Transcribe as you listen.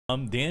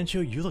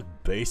Dancho, you look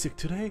basic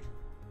today?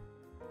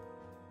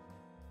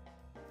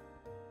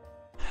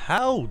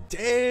 How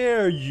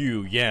dare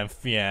you,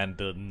 Yanfian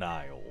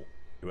Denial?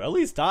 Well, at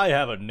least I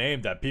have a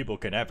name that people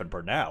can effing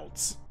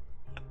pronounce.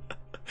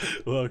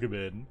 Welcome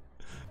in.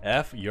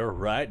 F, you're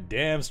right,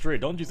 damn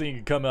straight. Don't you think you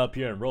can come up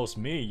here and roast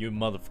me, you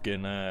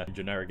motherfucking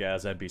generic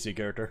ass NPC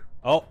character?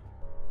 Oh.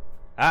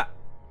 Ah.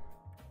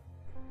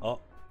 Oh.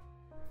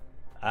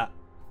 Ah.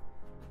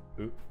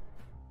 Ooh.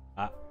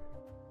 Ah.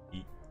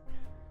 E.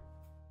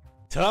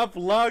 Tough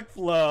luck,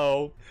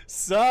 Flo.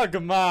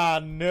 Suck my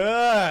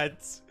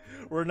nuts.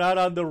 We're not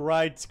on the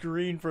right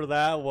screen for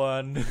that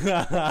one.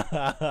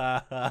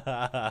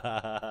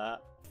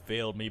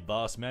 Failed me,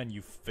 boss man.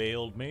 You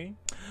failed me?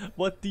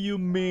 What do you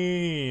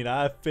mean?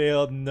 I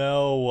failed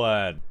no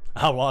one.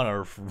 I want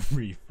a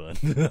refund.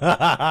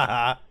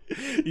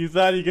 You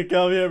thought you could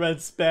come here and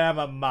spam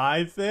on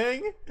my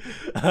thing?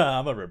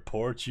 I'm gonna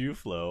report you,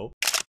 Flo.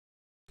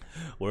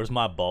 Where's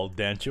my bald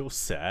Dancho?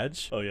 Sag?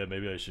 Oh yeah,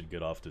 maybe I should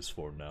get off this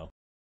form now.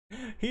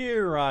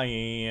 Here I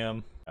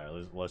am.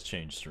 Alright, let's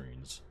change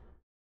screens.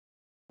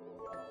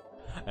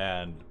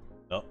 And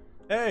oh,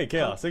 hey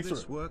Chaos, thanks for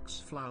this works.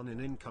 Flown in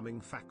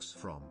incoming facts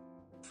from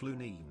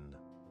Flunine.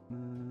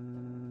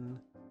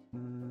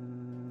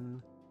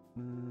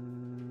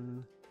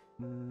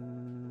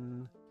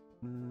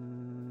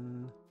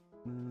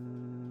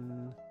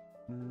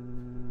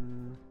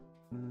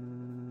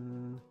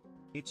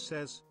 It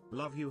says,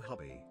 "Love you,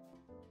 hubby."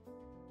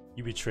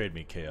 You betrayed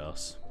me,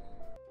 Chaos.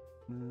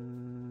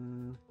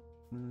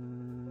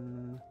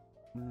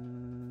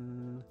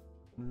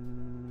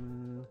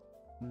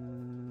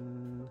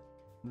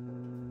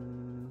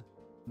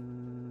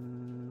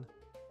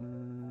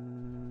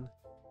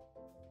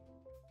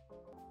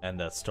 And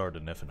that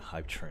started an effing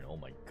hype train, oh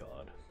my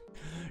god.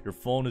 Your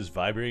phone is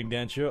vibrating,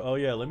 Dancho? Oh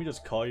yeah, let me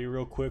just call you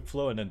real quick,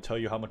 Flo, and then tell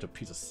you how much a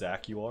piece of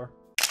sack you are.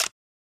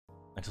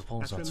 I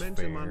suppose that's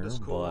fair,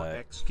 but...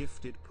 X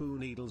gifted Poo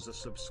Needles a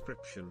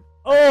subscription.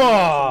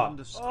 Oh!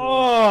 X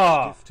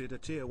gifted a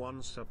tier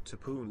 1 sub to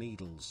Poo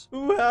Needles.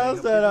 Who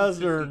has that as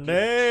their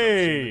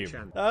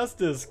name? That's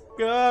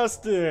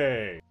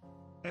disgusting!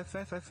 Guys,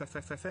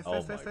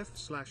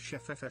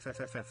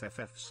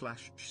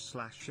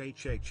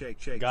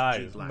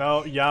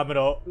 no,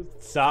 Yamado,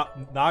 stop,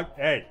 knock,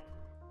 hey!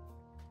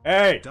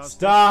 Hey,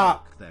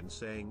 stop! Then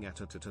saying What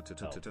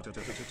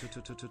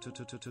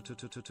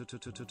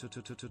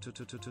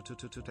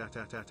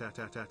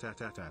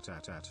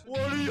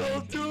are y'all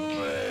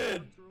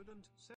doing?